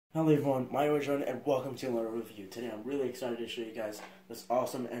Hello everyone, my name is John and welcome to another review. Today I'm really excited to show you guys this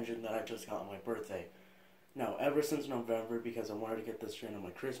awesome engine that I just got on my birthday. Now, ever since November, because I wanted to get this train on my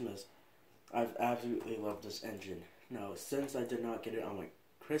Christmas, I've absolutely loved this engine. Now, since I did not get it on my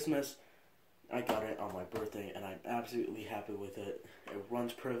Christmas, I got it on my birthday and I'm absolutely happy with it. It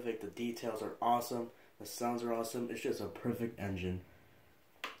runs perfect, the details are awesome, the sounds are awesome. It's just a perfect engine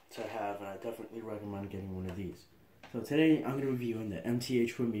to have, and I definitely recommend getting one of these. So today I'm going to be reviewing the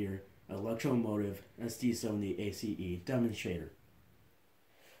MTH Premier Electro-Motive SD70ACe Demonstrator.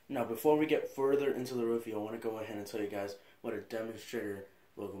 Now, before we get further into the review, I want to go ahead and tell you guys what a demonstrator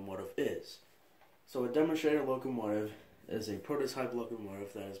locomotive is. So a demonstrator locomotive is a prototype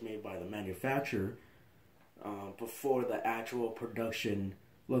locomotive that is made by the manufacturer before the actual production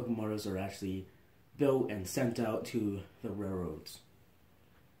locomotives are actually built and sent out to the railroads.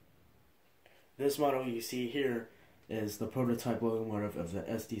 This model you see here is the prototype locomotive of the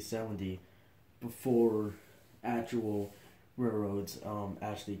SD70 before actual railroads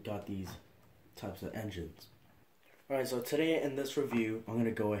actually got these types of engines. Alright, so today in this review, I'm going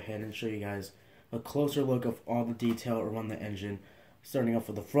to go ahead and show you guys a closer look of all the detail around the engine, starting off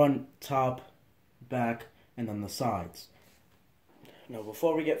with the front, top, back, and then the sides. Now,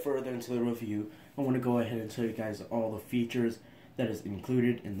 before we get further into the review, I want to go ahead and tell you guys all the features that is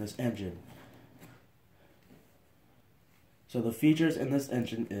included in this engine. So the features in this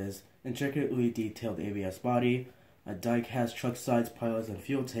engine is intricately detailed ABS body, a die-cast truck sides, pilots, and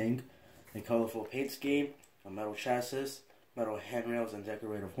fuel tank, a colorful paint scheme, a metal chassis, metal handrails and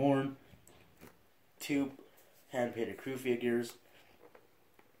decorative horn, 2 hand-painted crew figures,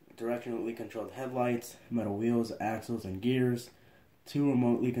 directionally controlled headlights, metal wheels, axles, and gears, 2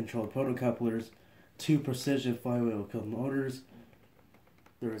 remotely controlled protocouplers, 2 precision flywheel motors.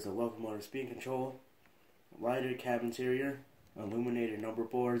 There is a locomotive speed control, lighted cab interior, illuminated number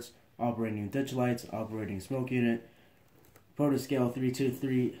boards, operating ditch lights, operating smoke unit, Proto-scale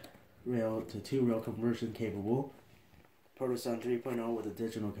 323 rail to 2 rail conversion capable, Proto-sound 3.0 with a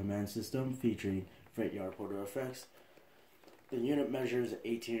digital command system featuring freight yard porter effects. The unit measures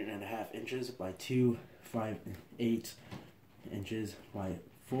 18.5 inches by 2.58 inches by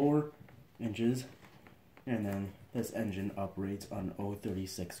 4 inches, and then this engine operates on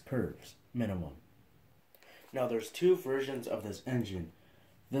 036 curves minimum. Now, there's 2 versions of this engine.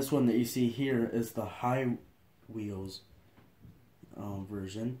 This one that you see here is the high wheels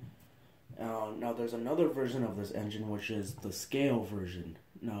version. Now, there's another version of this engine, which is the scale version.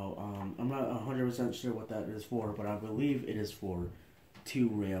 Now, I'm not 100% sure what that is for, but I believe it is for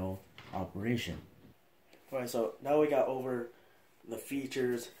 2-rail operation. Alright, so now we got over the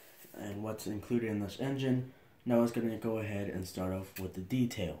features and what's included in this engine. Now I was going to go ahead and start off with the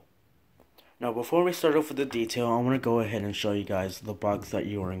detail. Now, before we start off with the detail, I want to go ahead and show you guys the box that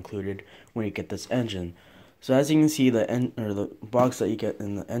you are included when you get this engine. So as you can see, the box that you get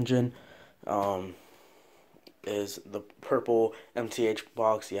in the engine is the purple MTH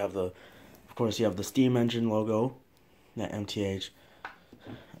box. You have of course, you have the steam engine logo that MTH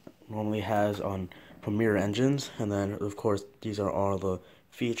normally has on Premier engines, and then of course these are all the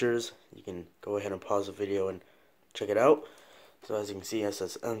features. You can go ahead and pause the video and check it out. So as you can see, it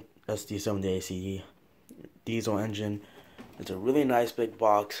says SD70ACe diesel engine. It's a really nice big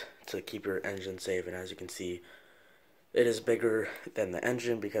box to keep your engine safe, and as you can see, it is bigger than the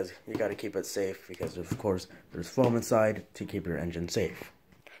engine because you got to keep it safe, because of course there's foam inside to keep your engine safe.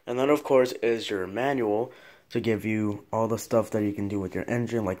 And then of course is your manual to give you all the stuff that you can do with your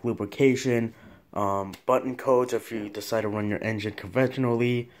engine, like lubrication, button codes if you decide to run your engine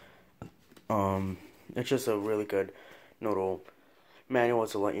conventionally. It's just a really good little manual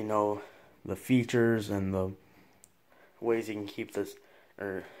to let you know the features and the ways you can keep this,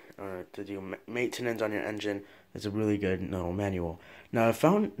 or to do maintenance on your engine. It's a really good manual. Now, I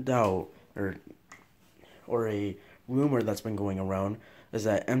found out, or a rumor that's been going around, is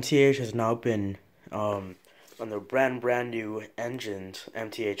that MTH has now been on their brand new engines,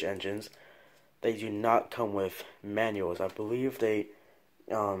 MTH engines. They do not come with manuals. I believe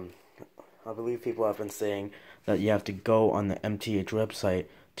people have been saying that you have to go on the MTH website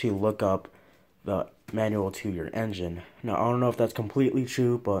to look up the manual to your engine. Now, I don't know if that's completely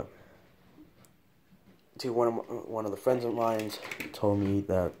true, but one of the friends of mine told me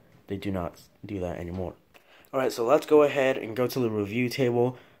that they do not do that anymore. Alright, so let's go ahead and go to the review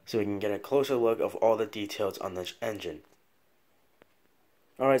table so we can get a closer look of all the details on this engine.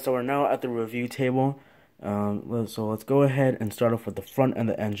 Alright, so we're now at the review table. So let's go ahead and start off with the front of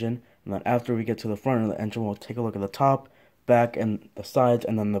the engine, and then after we get to the front of the engine, we'll take a look at the top, back, and the sides,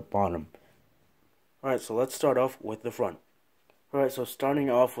 and then the bottom. Alright, so let's start off with the front. Alright, so starting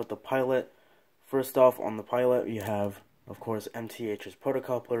off with the pilot. First off, on the pilot, you have, of course, MTH's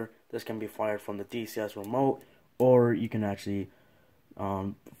protocoupler. This can be fired from the DCS remote, or you can actually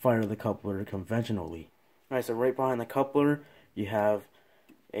fire the coupler conventionally. Alright, so right behind the coupler, you have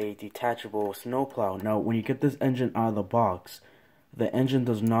a detachable snowplow. Now, when you get this engine out of the box, the engine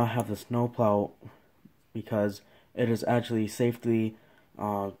does not have the snowplow because it is actually safely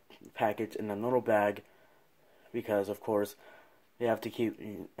packaged in a little bag, because, of course, you have to keep,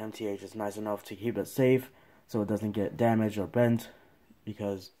 MTH is nice enough to keep it safe so it doesn't get damaged or bent,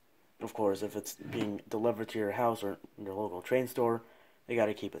 because, of course, if it's being delivered to your house or your local train store, they got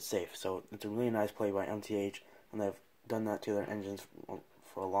to keep it safe. So it's a really nice play by MTH, and they've done that to their engines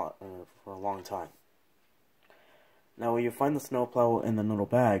for a long time. Now, when you find the snowplow in the little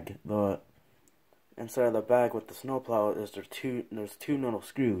bag, inside of the bag with the snowplow there's two little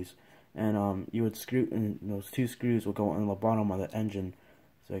screws, and you would screw, and those two screws will go on the bottom of the engine,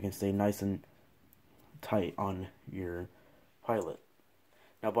 so it can stay nice and tight on your pilot.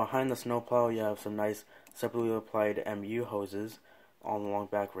 Now, behind the snowplow, you have some nice separately applied MU hoses all along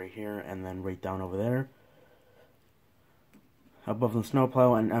back right here, and then right down over there. Above the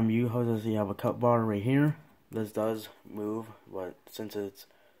snowplow and MU hoses, you have a cut bar right here. This does move, but since it's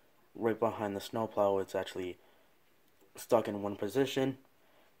right behind the snowplow, it's actually stuck in one position.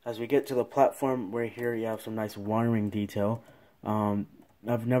 As we get to the platform right here, you have some nice wiring detail.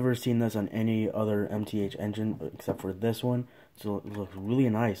 I've never seen this on any other MTH engine except for this one, so it looks really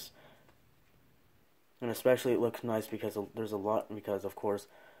nice. And especially it looks nice because there's a lot, because of course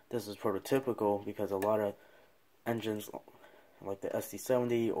this is prototypical, because a lot of engines like the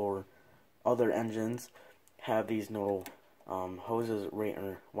SD70 or other engines have these little hoses right,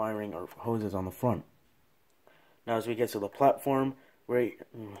 or wiring or hoses on the front. Now, as we get to the platform, right,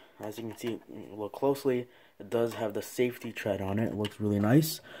 as you can see, look closely, it does have the safety tread on it. It looks really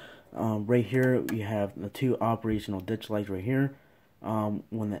nice. Right here we have the two operational ditch lights right here.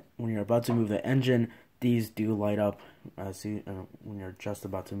 When you're about to move the engine, these do light up when you're just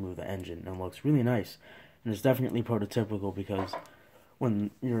about to move the engine, and it looks really nice. And it's definitely prototypical, because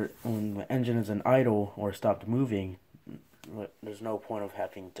when the engine is in idle or stopped moving, there's no point of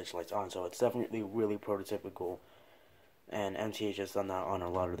having ditch lights on. So it's definitely really prototypical, and MTH has done that on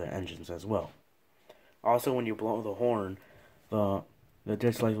a lot of their engines as well. Also, when you blow the horn, the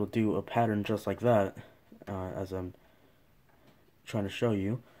ditch lights will do a pattern just like that, as I'm trying to show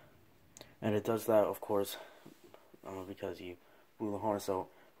you. And it does that, of course, because you blew the horn. So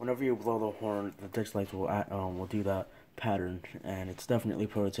whenever you blow the horn, the ditch lights will do that pattern, and it's definitely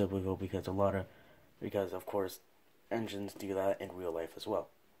prototypical, because of course engines do that in real life as well.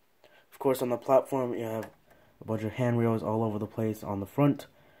 Of course, on the platform you have a bunch of handrails all over the place on the front,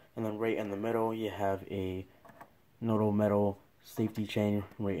 and then right in the middle you have a little metal safety chain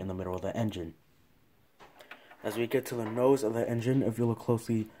right in the middle of the engine. As we get to the nose of the engine, if you look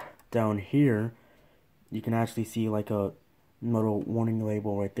closely down here, you can actually see like a little warning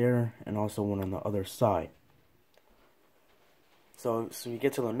label right there, and also one on the other side. So we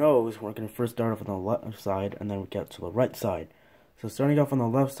get to the nose, we're going to first start off on the left side, and then we get to the right side. So starting off on the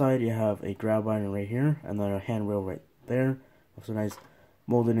left side, you have a grab iron right here, and then a handrail right there. Also nice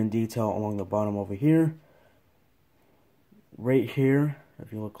molded in detail along the bottom over here. Right here,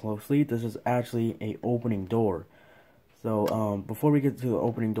 if you look closely, this is actually a opening door. So before we get to the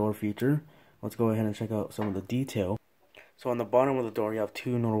opening door feature, let's go ahead and check out some of the detail. So on the bottom of the door, you have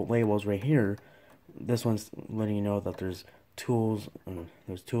two little labels right here. This one's letting you know that there's tools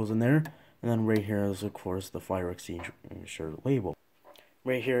in there, and then right here is, of course, the fire extinguisher label.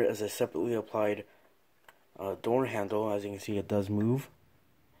 Right here is a separately applied door handle. As you can see, it does move.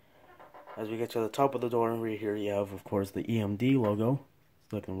 As we get to the top of the door, right here you have, of course, the EMD logo.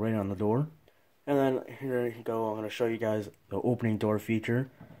 It's looking right on the door. And then here you go, I'm going to show you guys the opening door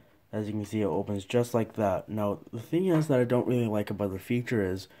feature. As you can see, it opens just like that. Now, the thing is that I don't really like about the feature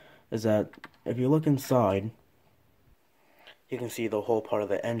is that if you look inside, you can see the whole part of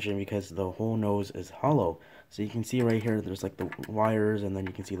the engine, because the whole nose is hollow. So you can see right here, there's like the wires, and then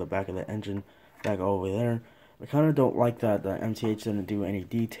you can see the back of the engine back over there. I kind of don't like that the MTH didn't do any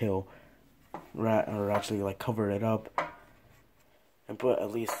detail, or actually like cover it up and put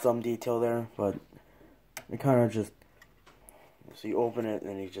at least some detail there, but it kind of just, so you open it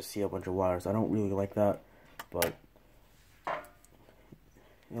and you just see a bunch of wires. I don't really like that, but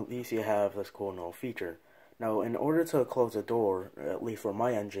at least you have this cool little feature. Now, in order to close the door, at least for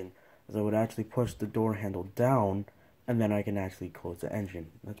my engine, is I would actually push the door handle down, and then I can actually close the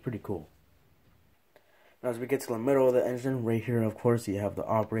engine. That's pretty cool. Now, as we get to the middle of the engine, right here, of course, you have the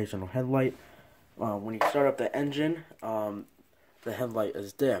operational headlight. When you start up the engine, the headlight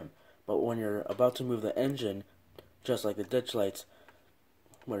is dim. But when you're about to move the engine, just like the ditch lights,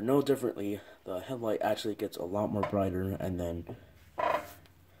 where no differently, the headlight actually gets a lot more brighter, and then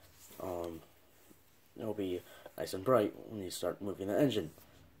it'll be nice and bright when you start moving the engine.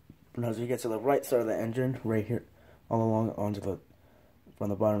 And as you get to the right side of the engine, right here, all along from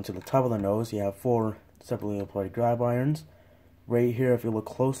the bottom to the top of the nose, you have 4 separately applied grab irons. Right here, if you look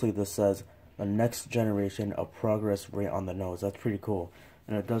closely, this says the next generation of progress right on the nose. That's pretty cool,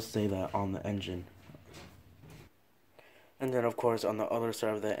 and it does say that on the engine. And then, of course, on the other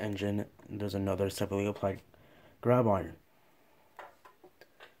side of the engine, there's another separately applied grab iron.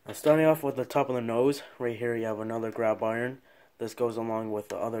 Now, starting off with the top of the nose, right here you have another grab iron. This goes along with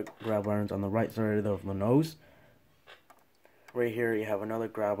the other grab irons on the right side of the nose. Right here you have another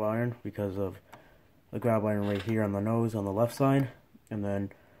grab iron because of the grab iron right here on the nose on the left side. And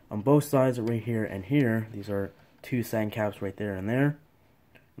then on both sides, right here and here, these are 2 sand caps right there and there.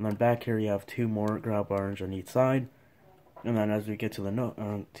 And then back here you have 2 more grab irons on each side. And then as we get to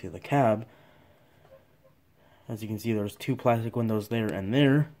the cab, as you can see, there's 2 plastic windows there and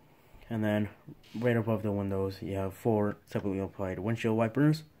there. And then right above the windows, you have 4 separately applied windshield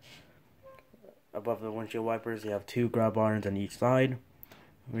wipers. Above the windshield wipers, you have 2 grab irons on each side.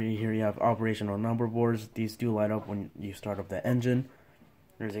 Right here, you have operational number boards. These do light up when you start up the engine.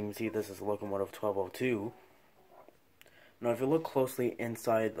 As you can see, this is locomotive 1202. Now, if you look closely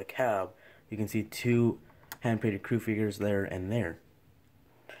inside the cab, you can see 2 hand-painted crew figures there and there.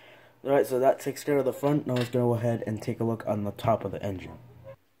 Alright, so that takes care of the front. Now let's go ahead and take a look on the top of the engine.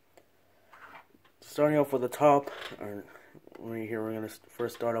 Starting off with the top, right here we're going to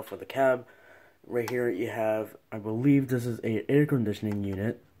first start off with the cab. Right here you have, I believe this is an air conditioning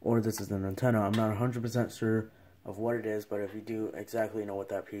unit, or this is an antenna. I'm not 100% sure of what it is, but if you do exactly know what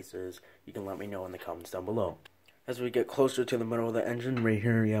that piece is, you can let me know in the comments down below. As we get closer to the middle of the engine, right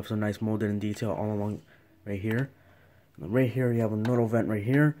here you have some nice molded in detail all along right here. And right here you have a little vent right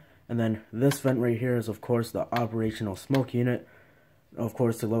here. And then this vent right here is, of course, the operational smoke unit. Of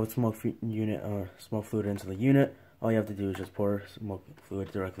course, to load smoke fluid into the unit, all you have to do is just pour smoke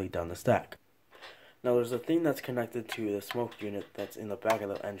fluid directly down the stack. Now, there's a thing that's connected to the smoke unit that's in the back of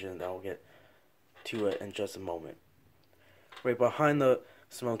the engine that I'll get to it in just a moment. Right behind the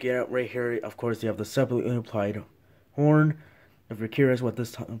smoke unit, right here, of course, you have the separately applied horn. If you're curious what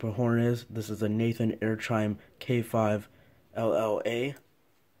this type of horn is, this is a Nathan Air Chime K5 LLA.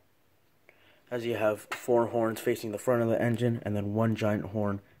 As you have 4 horns facing the front of the engine, and then 1 giant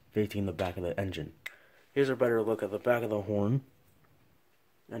horn facing the back of the engine. Here's a better look at the back of the horn,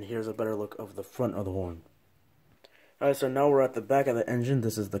 and here's a better look of the front of the horn. Alright, so now we're at the back of the engine.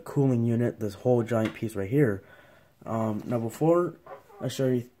 This is the cooling unit, this whole giant piece right here. Now before I show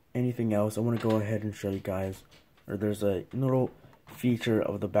you anything else, I want to go ahead and show you guys, or there's a little feature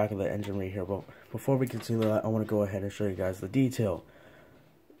of the back of the engine right here, but before we can see that, I want to go ahead and show you guys the detail.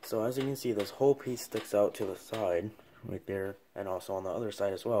 So as you can see, this whole piece sticks out to the side, right there, and also on the other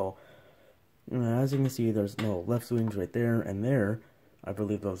side as well. And as you can see, there's no left swings right there and there, I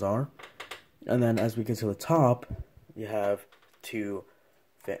believe those are. And then as we get to the top, you have 2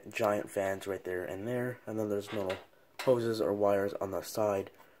 giant fans right there and there, and then there's no hoses or wires on the side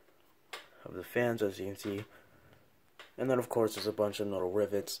of the fans, as you can see. And then of course there's a bunch of little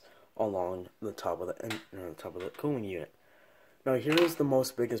rivets along the top of the cooling unit. Now here is the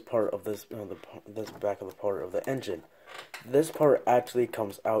most biggest part of this, this back of the part of the engine. This part actually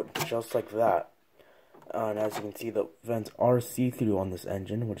comes out just like that. And as you can see, the vents are see-through on this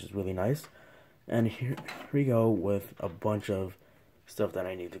engine, which is really nice. And here we go with a bunch of stuff that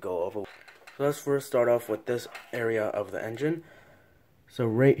I need to go over. So let's first start off with this area of the engine. So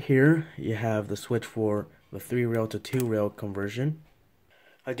right here, you have the switch for the 3-rail to 2-rail conversion.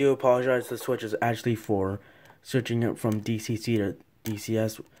 I do apologize, the switch is actually for switching it from DCC to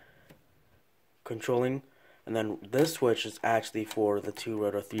DCS controlling, and then this switch is actually for the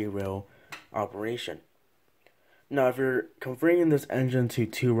 2-rail to 3-rail operation. Now, if you're converting this engine to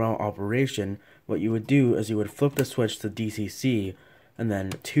 2-rail operation, what you would do is you would flip the switch to DCC and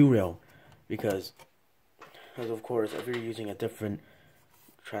then 2-rail, because of course, if you're using a different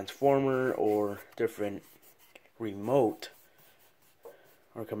transformer or different remote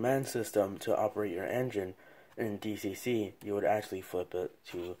or command system to operate your engine in DCC, you would actually flip it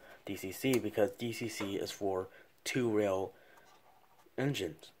to DCC, because DCC is for 2-rail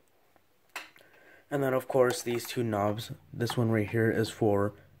engines. And then of course these 2 knobs, this one right here is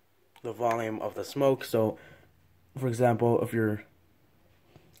for the volume of the smoke. So for example, if your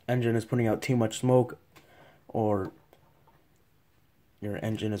engine is putting out too much smoke, or your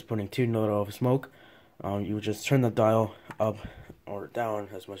engine is putting too little of smoke, you would just turn the dial up or down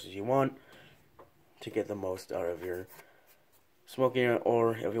as much as you want to get the most out of your smoking,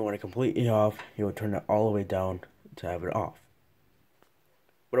 or if you want it completely off, you would turn it all the way down to have it off.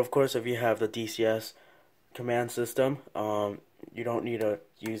 But of course, if you have the DCS command system, you don't need to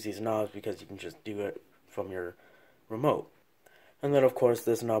use these knobs because you can just do it from your remote. And then of course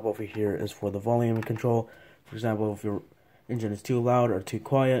this knob over here is for the volume control. For example, if your engine is too loud or too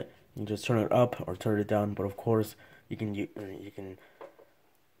quiet, you can just turn it up or turn it down. But of course you can do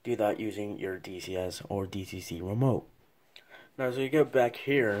that using your DCS or DCC remote. Now as we get back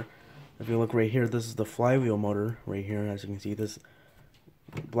here, if you look right here, this is the flywheel motor right here. As you can see, this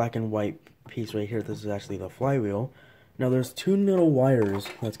black and white piece right here, this is actually the flywheel. Now there's two little wires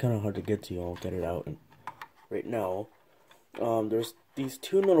that's kind of hard to get to. I'll get it out right now. There's these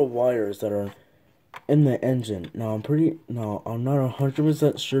two little wires that are in the engine. Now I'm not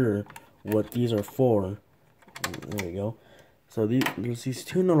 100% sure what these are for. There we go. So there's these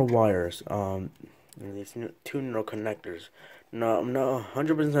two little wires. These two little connectors. Now I'm not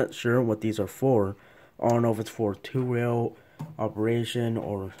 100% sure what these are for. I don't know if it's for two-rail operation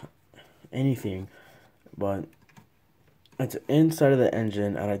or anything, but it's inside of the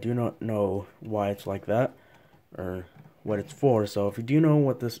engine, and I do not know why it's like that or what it's for. So if you do know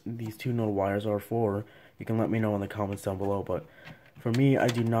what these two little wires are for, you can let me know in the comments down below. But for me, I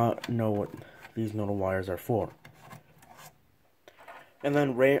do not know what these little wires are for. And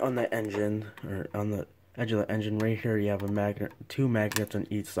then right on the engine, or on the edge of the engine right here, you have a magnet, two magnets on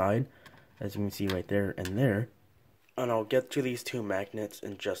each side, as you can see right there and there. And I'll get to these two magnets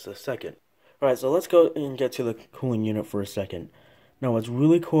in just a second. Alright, so let's go and get to the cooling unit for a second. Now what's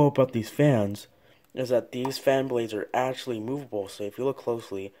really cool about these fans is that these fan blades are actually movable. So if you look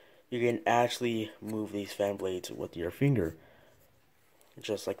closely, you can actually move these fan blades with your finger.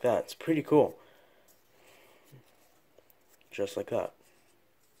 Just like that. It's pretty cool. Just like that.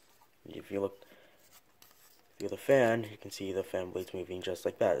 If you look through the fan, you can see the fan blades moving just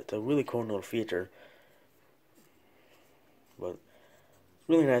like that. It's a really cool little feature. But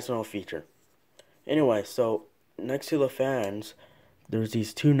really nice little feature. Anyway, so next to the fans, there's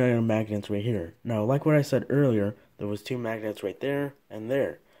these two negative magnets right here. Now, like what I said earlier, there was two magnets right there and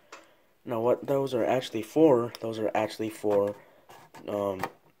there. Now, what those are actually for? Those are actually for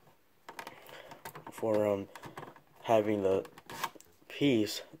having the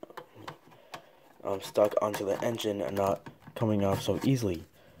piece stuck onto the engine and not coming off so easily.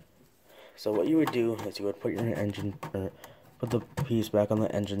 So what you would do is you would put your engine, or put the piece back on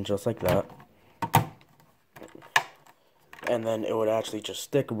the engine just like that, and then it would actually just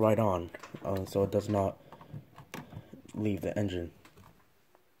stick right on, so it does not leave the engine,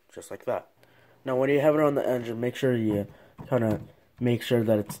 just like that. Now when you have it on the engine, make sure you kind of make sure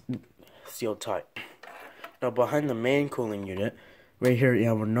that it's sealed tight. Now behind the main cooling unit, right here you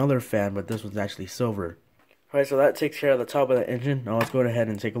have another fan, but this one's actually silver. Alright, so that takes care of the top of the engine. Now let's go ahead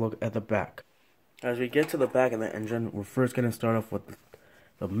and take a look at the back. As we get to the back of the engine, we're first going to start off with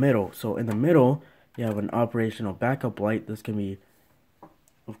the middle. So in the middle, you have an operational backup light. This can be,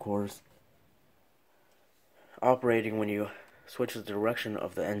 of course, operating when you switch the direction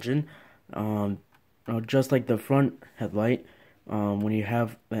of the engine. Just like the front headlight, when you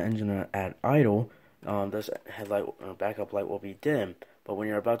have the engine at idle, this headlight backup light will be dim. But when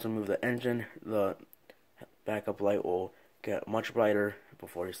you're about to move the engine, the backup light will get much brighter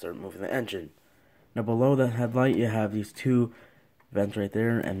before you start moving the engine. Now below the headlight, you have these two vents right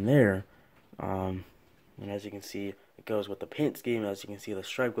there and there. And as you can see, it goes with the paint scheme. As you can see, the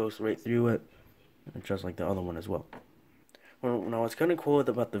stripe goes right through it, just like the other one as well. Well, now what's kind of cool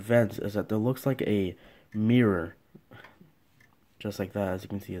about the vents is that it looks like a mirror. Just like that, as you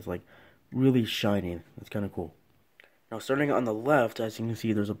can see, it's like really shining. It's kind of cool. Now starting on the left, as you can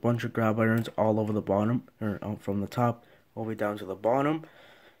see, there's a bunch of grab irons all over the bottom, or from the top all the way down to the bottom.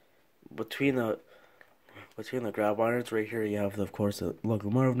 Between the grab irons right here, you have, of course, the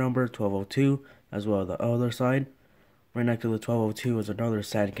locomotive number 1202, as well as the other side. Right next to the 1202 is another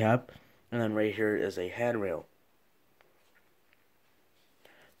sand cap, and then right here is a handrail.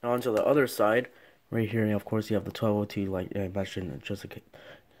 Now onto the other side, right here, of course, you have the 1202, like I mentioned just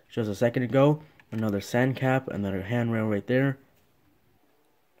a second ago. Another sand cap, and then a handrail right there.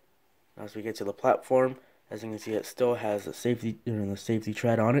 As we get to the platform, as you can see, it still has the safety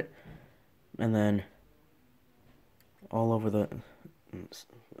tread on it, and then all over the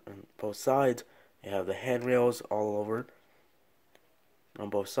both sides, you have the handrails all over on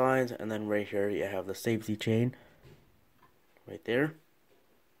both sides, and then right here you have the safety chain right there.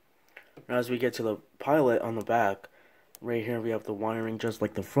 Now as we get to the pilot on the back, right here we have the wiring just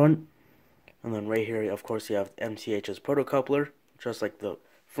like the front. And then right here, of course, you have MTH's proto coupler, just like the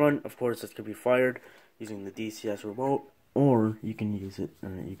front. Of course, this can be fired using the DCS remote, or you can use it,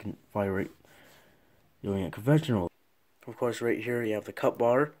 you can fire it doing it conventional. Of course, right here you have the cut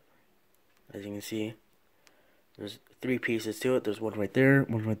bar. As you can see, there's 3 pieces to it. There's one right there,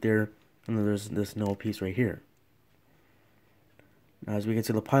 and then there's this middle piece right here. Now, as we get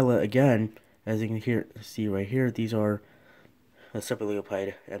to the pilot again, as you can see right here, these are the separately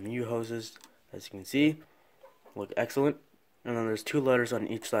applied MU hoses. As you can see, look excellent. And then there's 2 letters on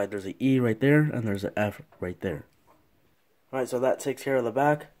each side. There's an E right there, and there's an F right there. Alright, so that takes care of the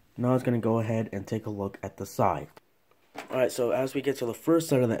back. Now it's going to go ahead and take a look at the side. Alright, so as we get to the first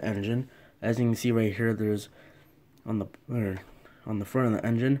side of the engine, as you can see right here, there's on the front of the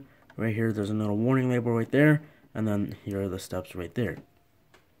engine, right here, there's a little warning label right there, and then here are the steps right there.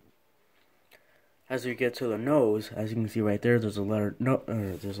 As we get to the nose, as you can see right there, there's a letter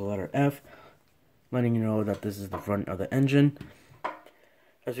F, letting you know that this is the front of the engine.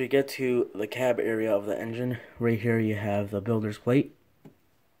 As we get to the cab area of the engine, right here you have the builder's plate.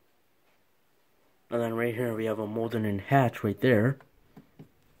 And then right here we have a molded in hatch right there.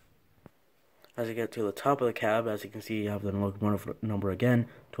 As you get to the top of the cab, as you can see, you have the locomotive number again,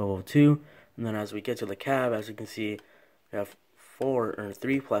 1202. And then as we get to the cab, as you can see, we have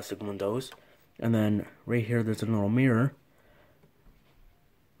 3 plastic windows. And then right here there's a little mirror.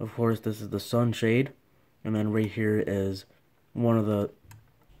 Of course, this is the sunshade. And then right here is one of the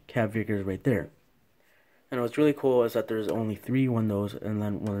cab figures right there. And what's really cool is that there's only 3 windows, and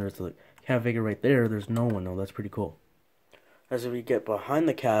then when there's the cab figure right there, there's no window. That's pretty cool. As we get behind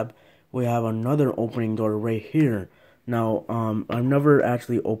the cab, we have another opening door right here. Now, I've never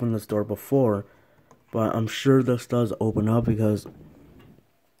actually opened this door before, but I'm sure this does open up because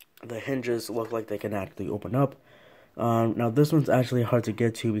the hinges look like they can actually open up. Now, this one's actually hard to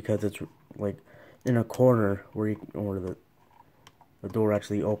get to because it's like in a corner where the door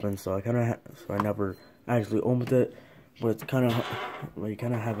actually opens. So I never actually opened it, but it's kind of you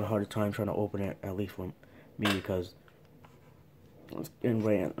kind of have a hard time trying to open it, at least for me, because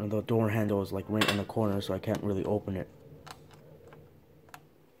the door handle is like right in the corner, so I can't really open it.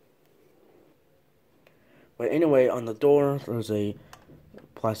 But anyway, on the door there's a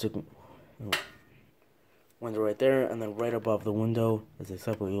plastic window right there, and then right above the window is a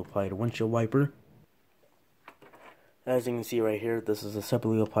separately applied windshield wiper. As you can see right here, this is a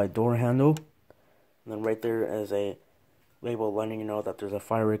separately applied door handle, and then right there is a label letting you know that there's a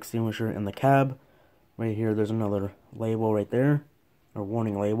fire extinguisher in the cab. Right here there's another label right there, or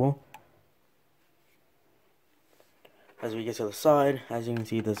warning label. As we get to the side, as you can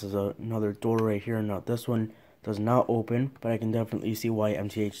see, this is another door right here. Now this one does not open, but I can definitely see why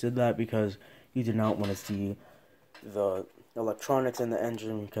MTH did that, because you do not want to see the electronics in the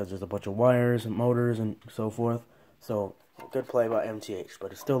engine, because there's a bunch of wires and motors and so forth. So, good play by MTH,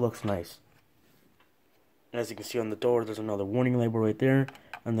 but it still looks nice. As you can see on the door, there's another warning label right there,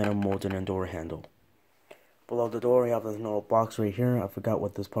 and then a molded in door handle. Below the door, you have this little box right here. I forgot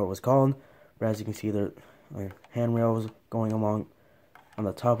what this part was called, but as you can see, there are handrails going along on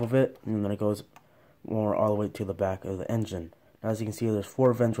the top of it, and then it goes more all the way to the back of the engine. As you can see, there's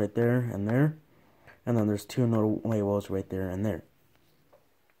 4 vents right there, and then there's 2 little labels right there and there.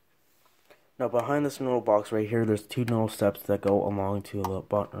 Now behind this little box right here, there's 2 little steps that go along to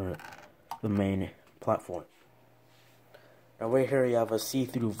the main platform. Now right here you have a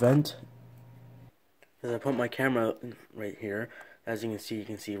see-through vent. As I put my camera right here, as you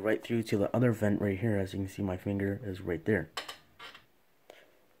can see right through to the other vent right here. As you can see, my finger is right there.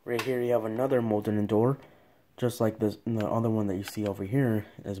 Right here you have another molded in door, just like this. And the other one that you see over here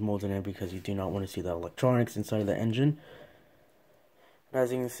is molded in because you do not want to see the electronics inside of the engine. And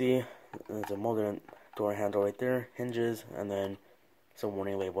as you can see, there's a molded in door handle right there, hinges, and then some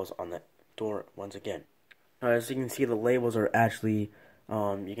warning labels on the door once again. Now, as you can see, the labels are actually,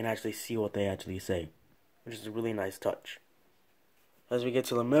 you can actually see what they actually say, which is a really nice touch. As we get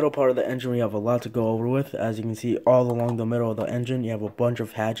to the middle part of the engine, we have a lot to go over with. As you can see, all along the middle of the engine, you have a bunch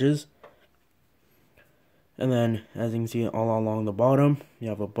of hatches. And then, as you can see, all along the bottom, you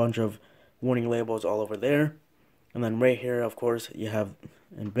have a bunch of warning labels all over there. And then right here, of course, you have,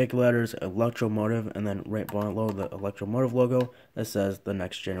 in big letters, Electro-Motive, and then right below the Electro-Motive logo, that says the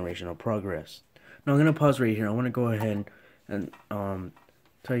next generation of progress. Now, I'm going to pause right here. I want to go ahead and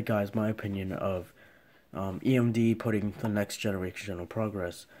tell you guys my opinion of EMD putting the next generation of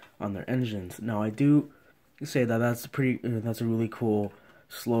progress on their engines. Now, I do say that that's a really cool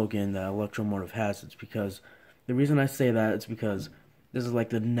slogan that Electro-Motive has. It's because the reason I say that is because this is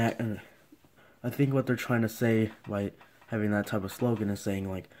like the next. I think what they're trying to say by having that type of slogan is saying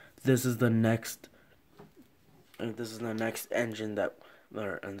like this is the next And this is the next engine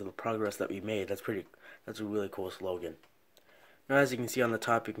and the progress that we made. That's a really cool slogan. Now, as you can see on the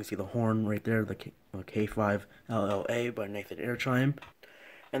top, you can see the horn right there, the K5 LLA by Nathan Airchime.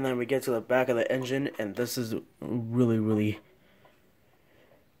 And then we get to the back of the engine, and this is a really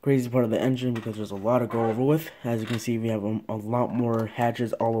crazy part of the engine because there's a lot to go over with. As you can see, we have a lot more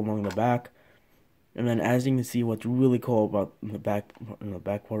hatches all along the back. And then as you can see, what's really cool about the back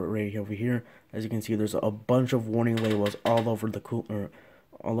part right over here, as you can see, there's a bunch of warning labels all over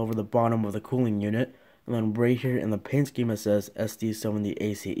the bottom of the cooling unit. And then right here in the paint scheme, it says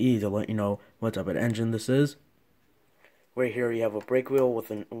SD70ACe to let you know what type of engine this is. Right here, you have a brake wheel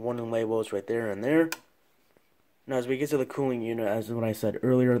with warning labels right there and there. Now, as we get to the cooling unit, as what I said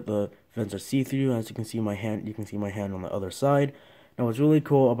earlier, the vents are see-through. As you can see my hand, on the other side. Now, what's really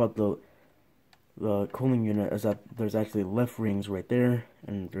cool about the cooling unit is that there's actually lift rings right there,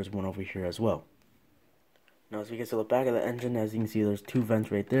 and there's one over here as well. Now, as we get to the back of the engine, as you can see, there's two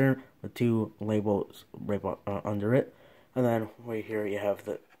vents right there with two labels right under it. And then right here, you have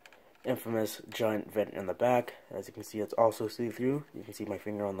the infamous giant vent in the back. As you can see, it's also see-through. You can see my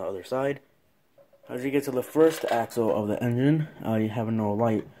finger on the other side. As you get to the first axle of the engine, you have no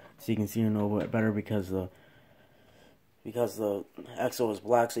light, so you can see it a little bit better because the axle is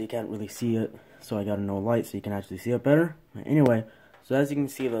black, so you can't really see it. So I got a no light, so you can actually see it better. Anyway, so as you can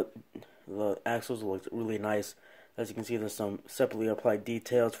see, the axles look really nice. As you can see, there's some separately applied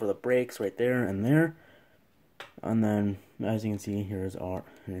details for the brakes right there and there. And then, as you can see, here.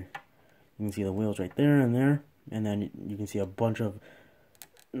 You can see the wheels right there and there. And then you can see a bunch of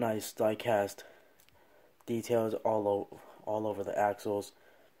nice die-cast details all over the axles.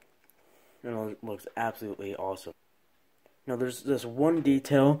 And it looks absolutely awesome. Now, there's this one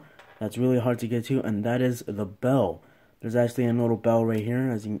detail that's really hard to get to, and that is the bell. There's actually a little bell right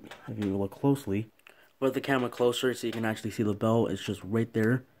here, if you look closely. Put the camera closer so you can actually see the bell. It's just right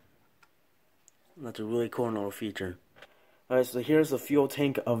there. That's a really cool little feature. Alright, so here's the fuel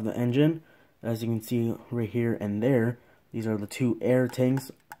tank of the engine. As you can see right here and there, these are the two air tanks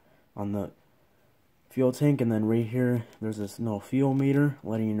on the fuel tank, and then right here there's this little fuel meter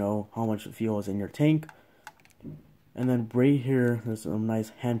letting you know how much fuel is in your tank. And then right here there's some nice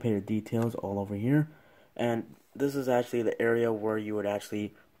hand-painted details all over here, and this is actually the area where you would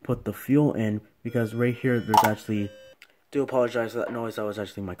actually put the fuel in, because right here there's actually, do apologize for that noise, that was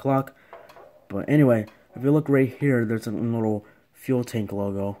actually my clock. But anyway, if you look right here, there's a little fuel tank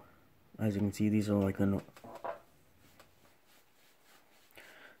logo. As you can see, these are like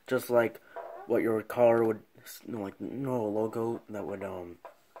just like what your car would, like no logo that would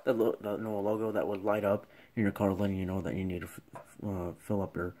logo that would light up in your car, letting you know that you need to fill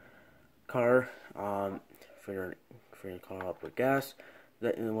up your car, for your car up with gas.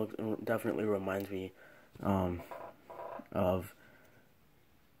 That definitely reminds me of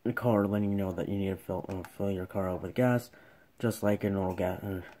the car, letting you know that you need to fill your car up with gas, just like a normal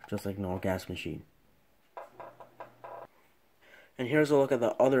gas machine. And here's a look at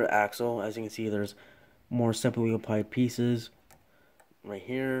the other axle. As you can see, there's more separately applied pieces right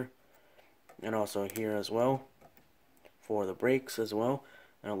here, and also here as well for the brakes as well,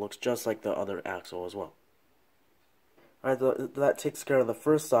 and it looks just like the other axle as well. Alright, that takes care of the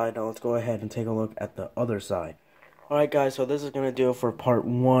first side. Now let's go ahead and take a look at the other side. Alright guys, so this is going to do it for part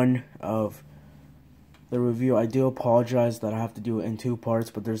 1 of the review. I do apologize that I have to do it in 2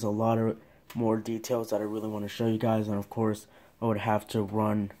 parts, but there's a lot of more details that I really want to show you guys, and of course I would have to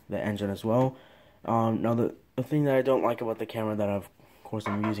run the engine as well. Now the thing that I don't like about the camera that of course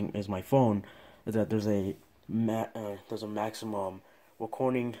I'm using is my phone, is that there's a maximum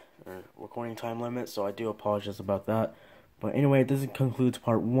recording time limit, so I do apologize about that. But anyway, this concludes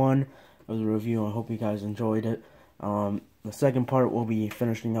part 1 of the review. I hope you guys enjoyed it. The second part will be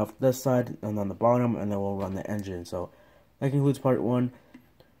finishing off this side and then the bottom, and then we'll run the engine. So that concludes part 1.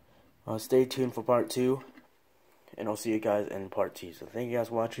 Stay tuned for part 2, and I'll see you guys in part 2. So thank you guys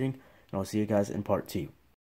for watching, and I'll see you guys in part 2.